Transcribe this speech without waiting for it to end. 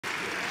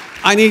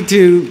I need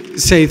to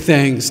say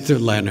thanks to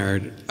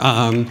Leonard.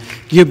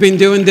 You've been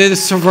doing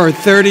this for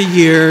 30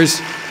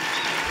 years.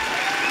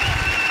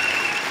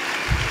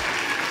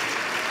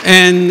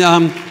 And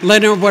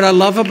Leonard, what I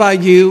love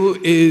about you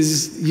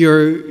is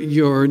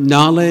your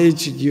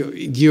knowledge.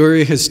 You're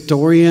a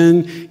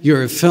historian,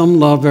 you're a film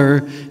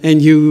lover,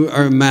 and you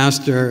are a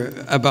master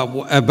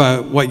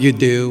about what you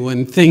do.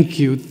 And thank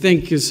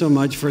you so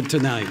much for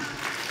tonight.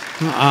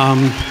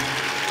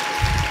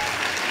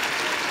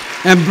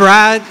 And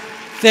Brad,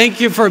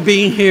 thank you for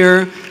being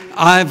here.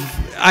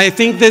 I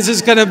think this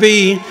is going to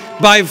be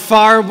by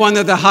far one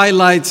of the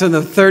highlights of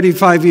the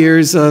 35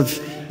 years of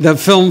the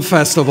film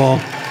festival.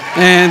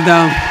 And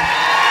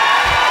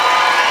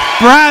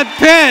Brad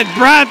Pitt.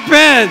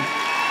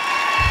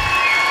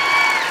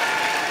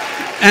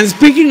 And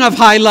speaking of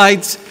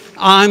highlights,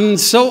 I'm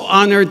so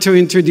honored to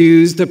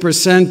introduce the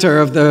presenter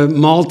of the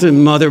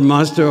Maltin Mother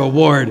Master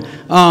Award,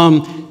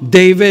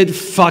 David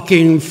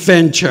fucking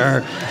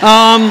Fincher.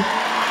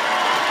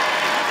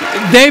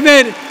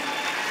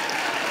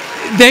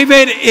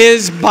 David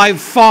is by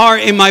far,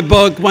 in my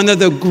book, one of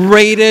the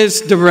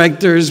greatest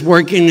directors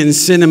working in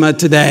cinema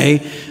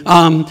today.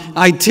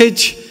 I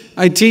teach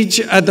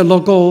at the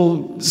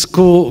local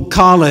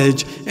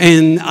college,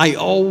 and I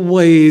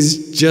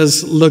always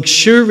just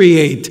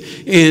luxuriate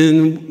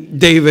in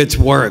David's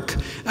work.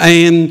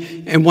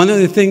 And one of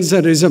the things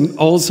that is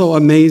also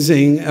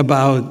amazing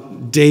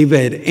about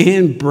David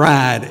and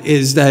Brad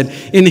is that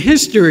in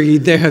history,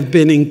 there have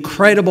been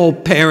incredible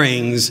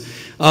pairings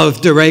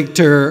of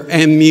director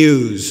and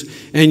muse.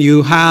 And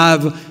you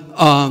have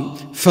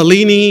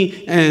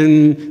Fellini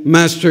and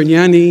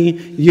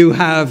Mastroianni. You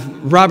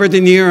have Robert De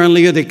Niro and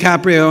Leo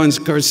DiCaprio and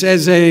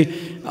Scorsese,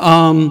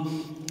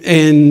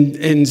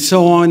 and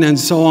so on and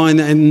so on.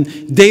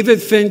 And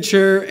David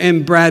Fincher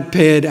and Brad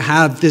Pitt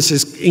have this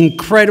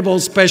incredible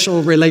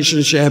special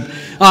relationship.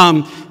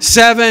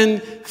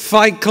 Seven,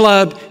 Fight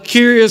Club,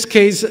 Curious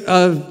Case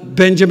of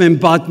Benjamin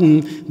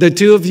Button. The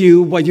two of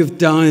you, what you've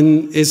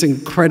done is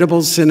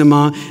incredible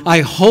cinema. I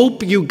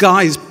hope you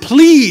guys,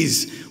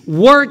 please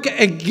work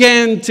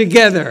again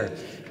together.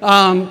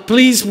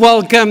 Please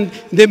welcome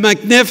the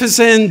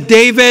magnificent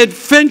David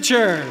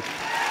Fincher.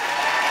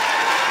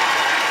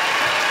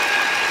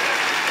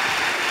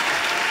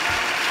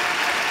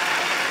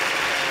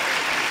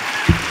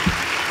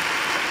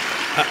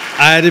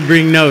 I had to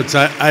bring notes.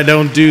 I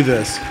don't do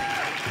this.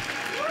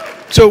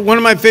 So one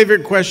of my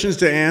favorite questions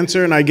to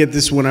answer, and I get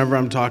this whenever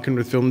I'm talking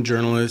with film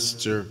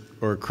journalists or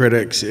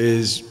critics,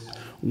 is,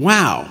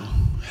 wow,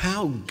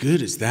 how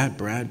good is that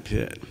Brad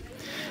Pitt?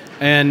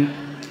 And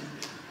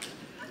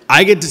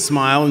I get to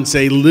smile and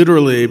say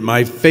literally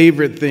my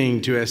favorite thing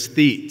to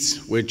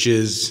aesthetes, which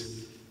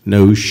is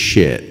no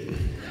shit.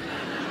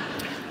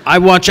 I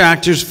watch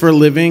actors for a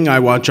living. I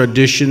watch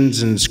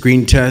auditions and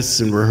screen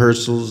tests and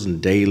rehearsals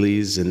and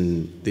dailies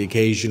and the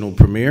occasional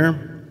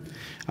premiere.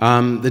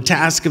 The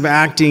task of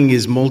acting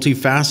is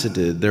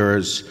multifaceted.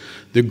 There's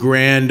the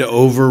grand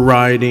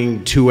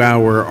overriding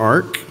 2-hour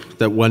arc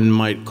that one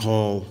might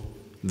call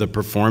the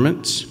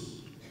performance.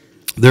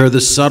 There are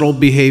the subtle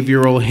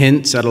behavioral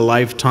hints at a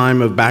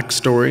lifetime of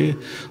backstory,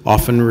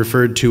 often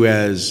referred to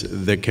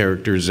as the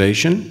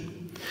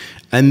characterization.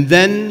 And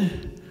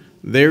then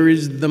there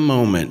is the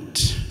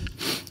moment,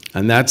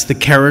 and that's the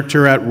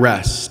character at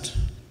rest,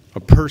 a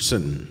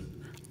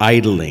person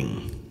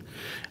idling.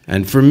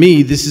 And for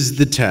me, this is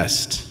the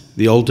test,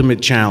 the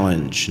ultimate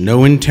challenge.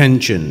 No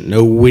intention,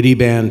 no witty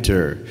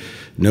banter,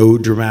 no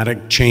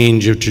dramatic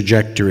change of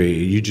trajectory.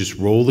 You just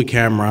roll the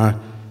camera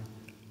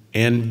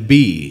and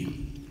be.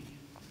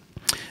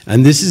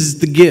 And this is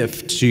the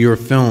gift to your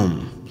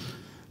film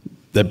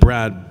that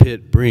Brad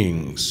Pitt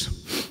brings.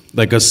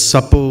 Like a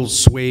supple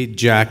suede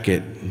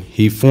jacket,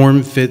 he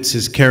form-fits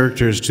his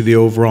characters to the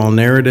overall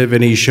narrative,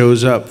 and he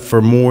shows up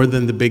for more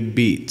than the big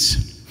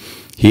beats.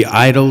 He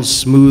idles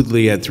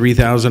smoothly at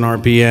 3,000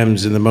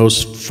 RPMs in the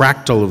most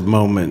fractal of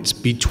moments,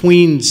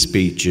 between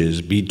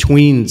speeches,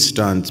 between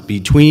stunts,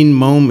 between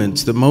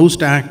moments that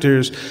most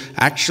actors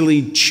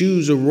actually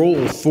choose a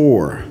role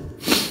for.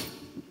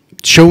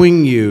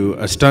 Showing you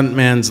a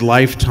stuntman's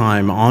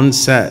lifetime on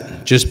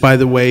set just by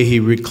the way he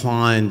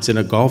reclines in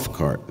a golf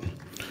cart,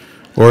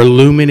 or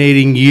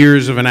illuminating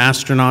years of an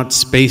astronaut's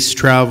space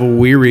travel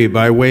weary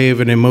by way of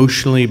an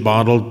emotionally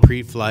bottled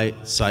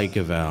pre-flight psych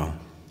eval.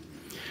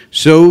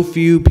 So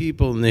few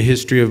people in the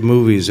history of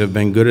movies have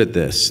been good at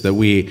this that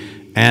we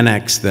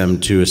annex them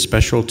to a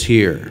special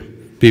tier.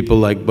 People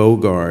like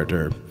Bogart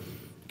or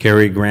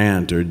Cary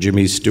Grant or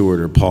Jimmy Stewart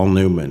or Paul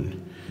Newman.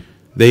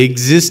 They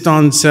exist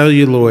on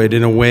celluloid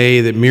in a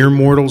way that mere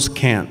mortals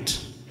can't.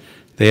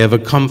 They have a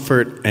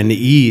comfort and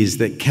ease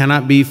that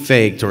cannot be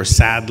faked or,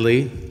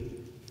 sadly,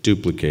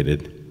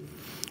 duplicated.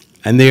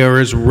 And they are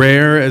as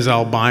rare as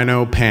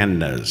albino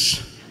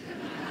pandas.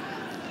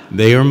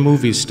 They are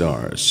movie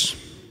stars.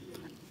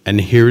 And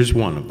here's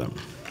one of them.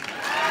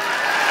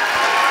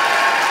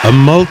 A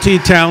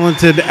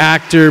multi-talented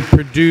actor,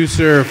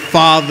 producer,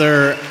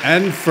 father,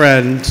 and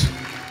friend,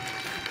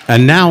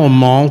 and now a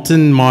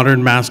Maltin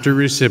Modern Master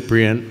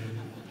recipient,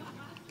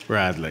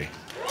 Bradley.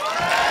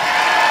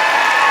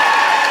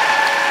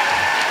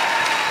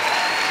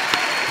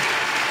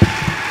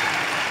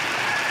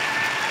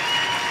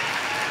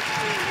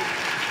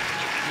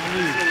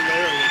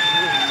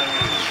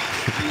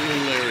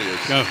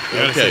 No,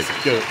 Okay,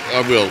 go.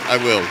 I will.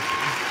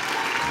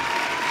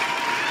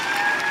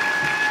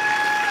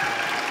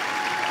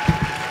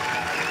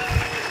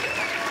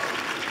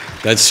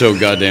 That's so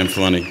goddamn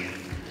funny.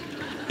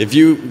 If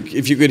you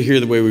could hear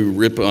the way we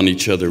rip on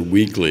each other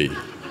weekly,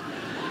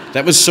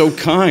 that was so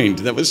kind.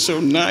 That was so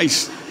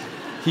nice.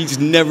 He's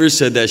never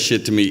said that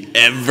shit to me,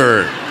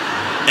 ever.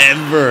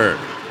 Ever.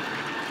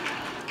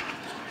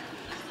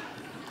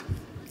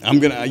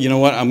 You know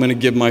what? I'm gonna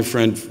give my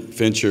friend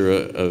Fincher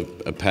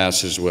a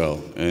pass as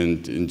well,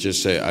 and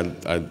just say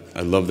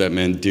I love that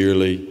man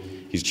dearly.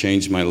 He's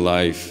changed my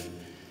life,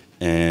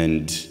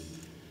 and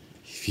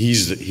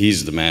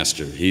he's the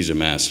master. He's a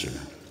master.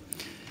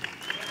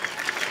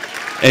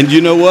 And you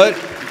know what?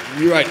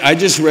 You're right. I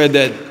just read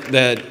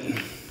that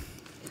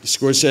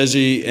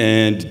Scorsese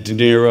and De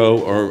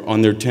Niro are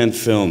on their 10th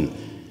film.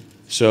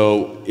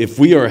 So if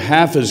we are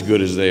half as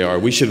good as they are,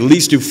 we should at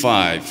least do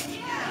 5.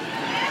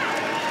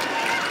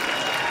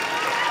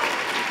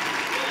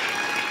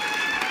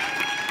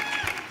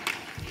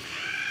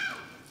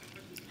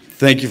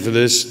 Thank you for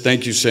this.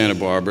 Thank you, Santa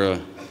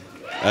Barbara.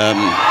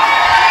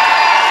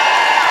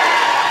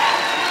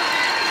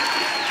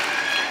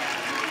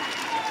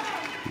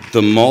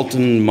 The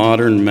Maltin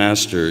Modern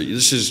Master.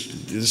 This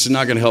is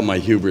not going to help my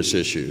hubris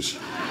issues.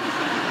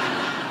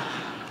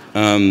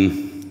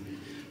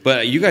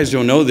 But you guys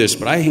don't know this,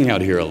 but I hang out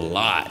here a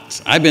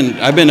lot. I've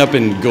been up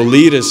in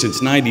Goleta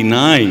since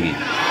 '99.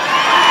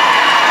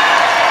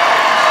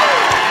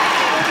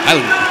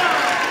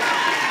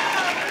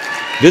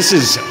 This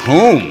is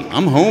home.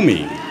 I'm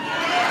homey.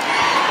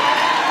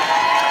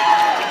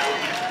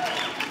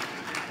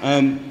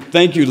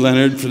 Thank you,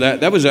 Leonard, for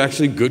that. That was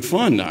actually good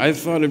fun. I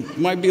thought it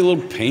might be a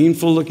little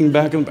painful looking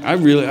back. I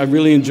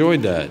really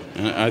enjoyed that.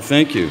 I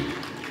thank you.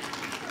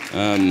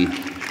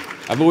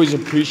 I've always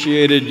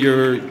appreciated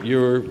your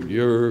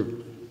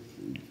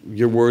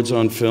words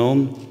on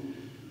film.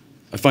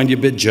 I find you a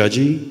bit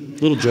judgy,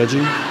 a little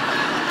judgy,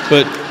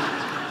 but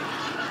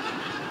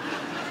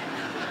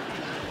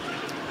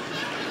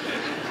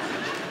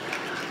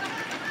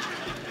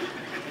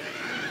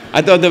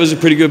I thought that was a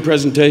pretty good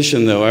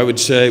presentation, though. I would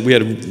say we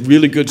had a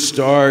really good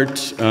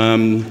start. There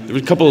were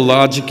a couple of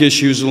logic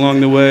issues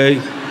along the way.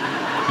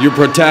 Your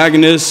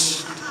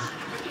protagonist,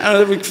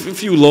 there were a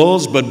few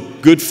lulls,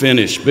 but good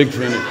finish, big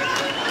finish.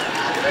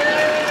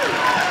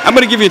 I'm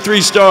going to give you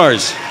 3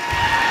 stars.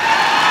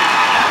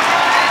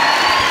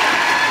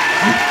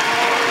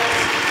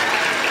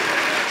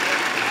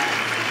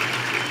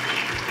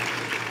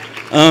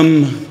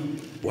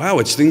 Wow,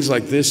 it's things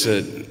like this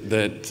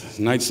that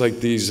nights like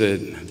these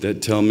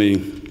that tell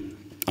me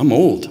I'm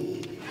old.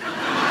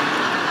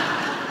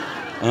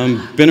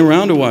 Been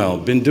around a while,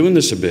 been doing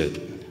this a bit.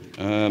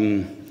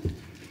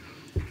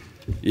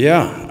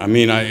 Yeah, I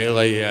mean,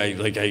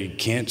 I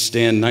can't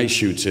stand night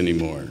shoots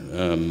anymore.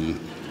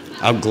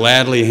 I'll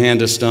gladly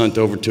hand a stunt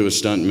over to a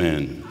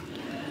stuntman.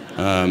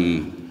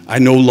 I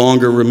no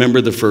longer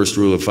remember the first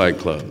rule of Fight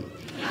Club.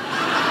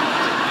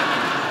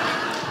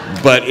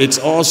 But it's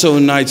also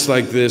nights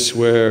like this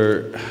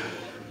where,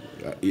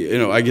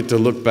 I get to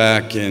look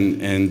back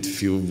and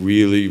feel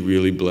really,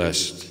 really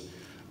blessed.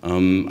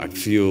 I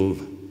feel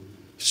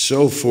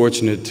so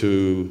fortunate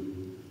to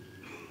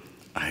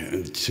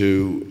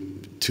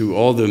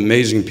all the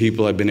amazing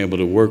people I've been able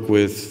to work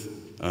with,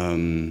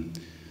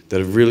 that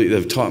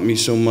have taught me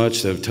so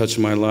much, that have touched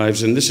my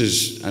lives. And this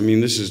is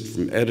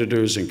from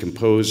editors and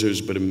composers,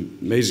 but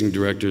amazing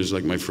directors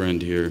like my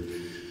friend here,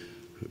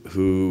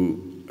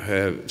 who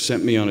have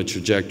sent me on a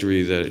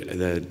trajectory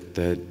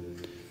that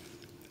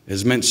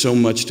has meant so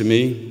much to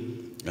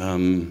me.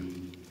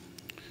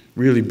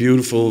 Really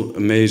beautiful,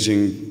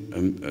 amazing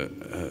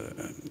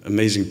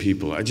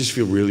people. I just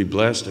feel really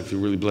blessed. I feel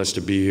really blessed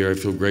to be here. I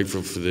feel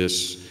grateful for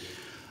this.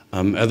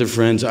 Other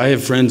friends, I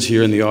have friends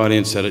here in the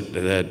audience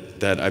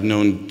that I've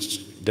known,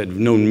 that have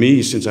known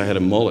me since I had a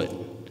mullet.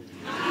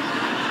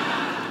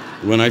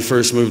 When I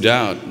first moved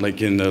out,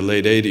 like in the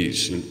late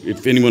 80s.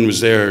 If anyone was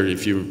there,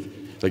 if you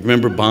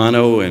remember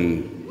Bono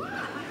and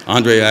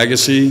Andre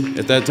Agassi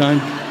at that time?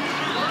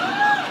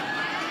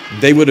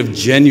 They would have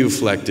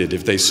genuflected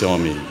if they saw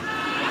me.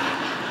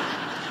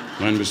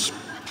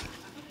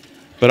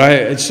 But I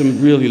had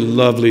some really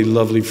lovely,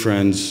 lovely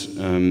friends,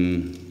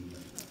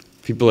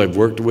 people I've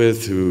worked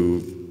with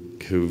who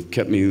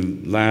kept me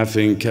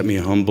laughing, kept me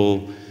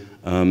humble.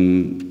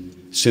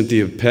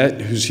 Cynthia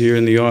Pitt, who's here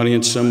in the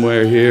audience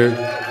somewhere here.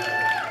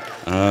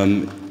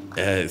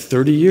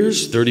 30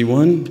 years,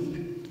 31.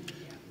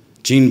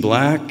 Gene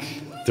Black,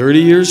 30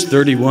 years,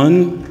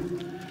 31.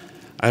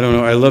 I don't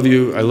know. I love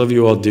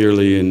you all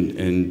dearly,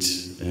 and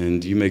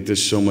you make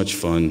this so much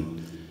fun.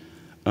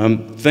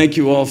 Thank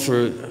you all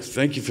for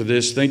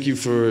this. Thank you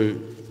for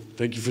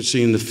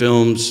seeing the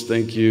films.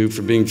 Thank you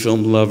for being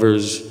film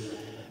lovers,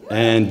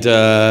 and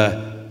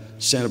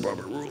Santa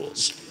Barbara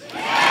rules.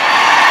 Thank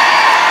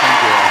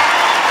you all.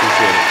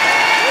 Appreciate it.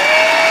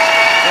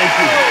 Thank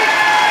you.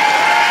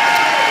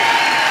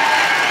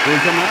 Will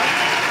you come out?